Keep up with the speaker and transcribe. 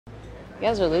You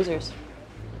guys are losers.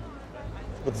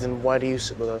 But then why do you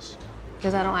sit with us?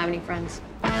 Because I don't have any friends.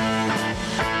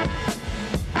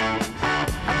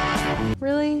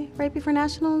 Really? Right before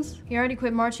nationals? He already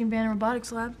quit marching band and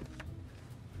robotics lab.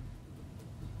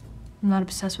 I'm not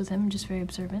obsessed with him, just very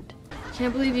observant.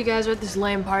 Can't believe you guys are at this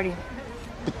lame party.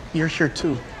 But you're here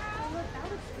too.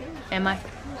 Am I?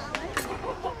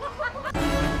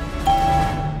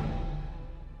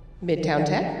 Midtown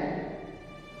Tech?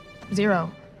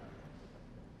 0.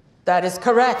 That is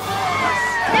correct.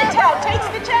 Midtown takes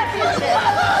the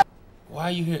championship! Why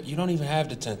are you here? You don't even have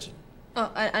detention.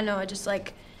 Oh, I know. I just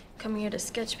like coming here to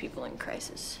sketch people in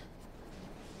crisis.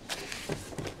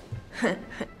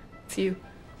 It's you.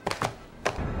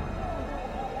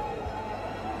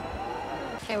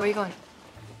 Hey, where are you going?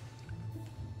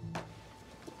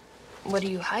 What are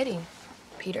you hiding,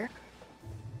 Peter?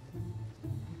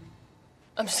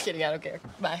 I'm just kidding, I don't care.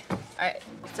 Bye. All right,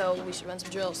 so we should run some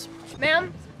drills.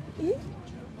 Ma'am?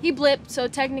 He blipped, so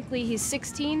technically he's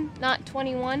 16, not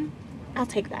 21. I'll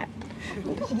take that.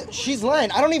 She's lying.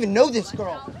 I don't even know this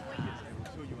girl.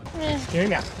 Hear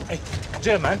me out. Hey,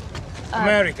 German,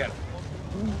 American.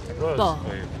 Bo.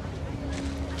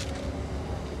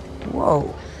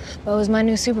 Whoa. Bo is my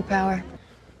new superpower.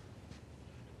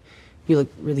 You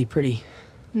look really pretty.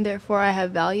 And therefore I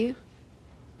have value?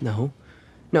 No.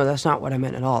 No, that's not what I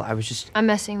meant at all. I was just... I'm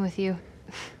messing with you.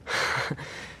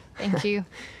 Thank you.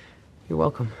 You're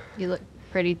welcome. You look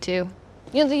pretty too.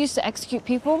 You know, they used to execute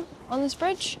people on this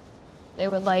bridge. They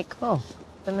would like, put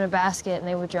them in a basket and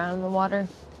they would drown in the water.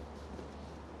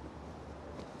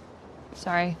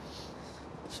 Sorry.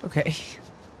 It's okay.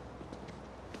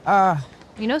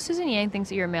 You know Susan Yang thinks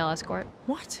that you're a male escort?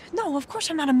 What? No, of course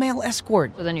I'm not a male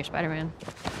escort. Well, then you're Spider-Man.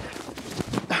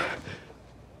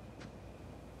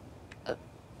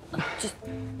 Just...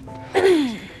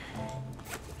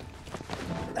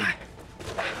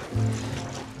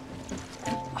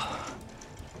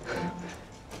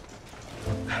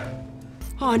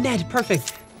 Oh, Ned,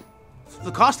 perfect.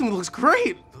 The costume looks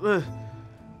great.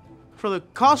 For the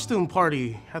costume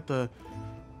party at the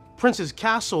Prince's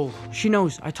Castle. She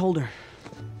knows. I told her.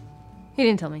 He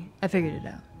didn't tell me. I figured it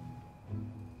out.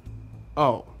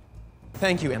 Oh.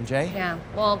 Thank you, MJ. Yeah,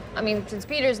 well, I mean, since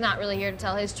Peter's not really here to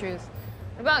tell his truth,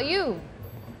 what about you,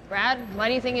 Brad? Why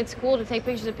do you think it's cool to take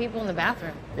pictures of people in the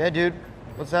bathroom? Yeah, dude.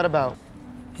 What's that about?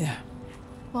 Yeah.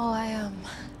 Well, I,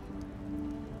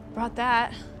 brought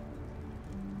that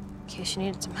in case you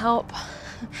needed some help.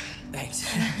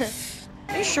 Thanks.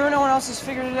 Are you sure no one else has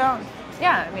figured it out?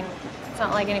 Yeah, I mean, it's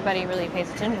not like anybody really pays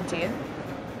attention to you.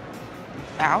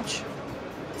 Ouch.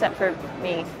 Except for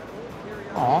me.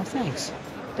 Aw, thanks.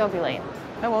 Don't be late.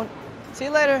 I won't. See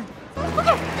you later.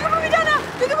 Okay, do the movie done now!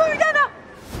 Do the movie done now!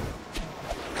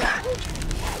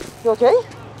 You okay?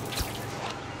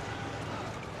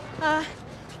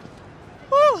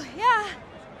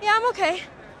 Yeah, I'm okay.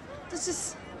 It's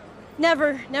just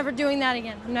never doing that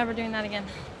again. I'm never doing that again.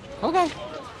 Okay.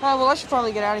 Well, I should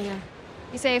probably get out of here.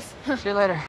 Be safe. See you later.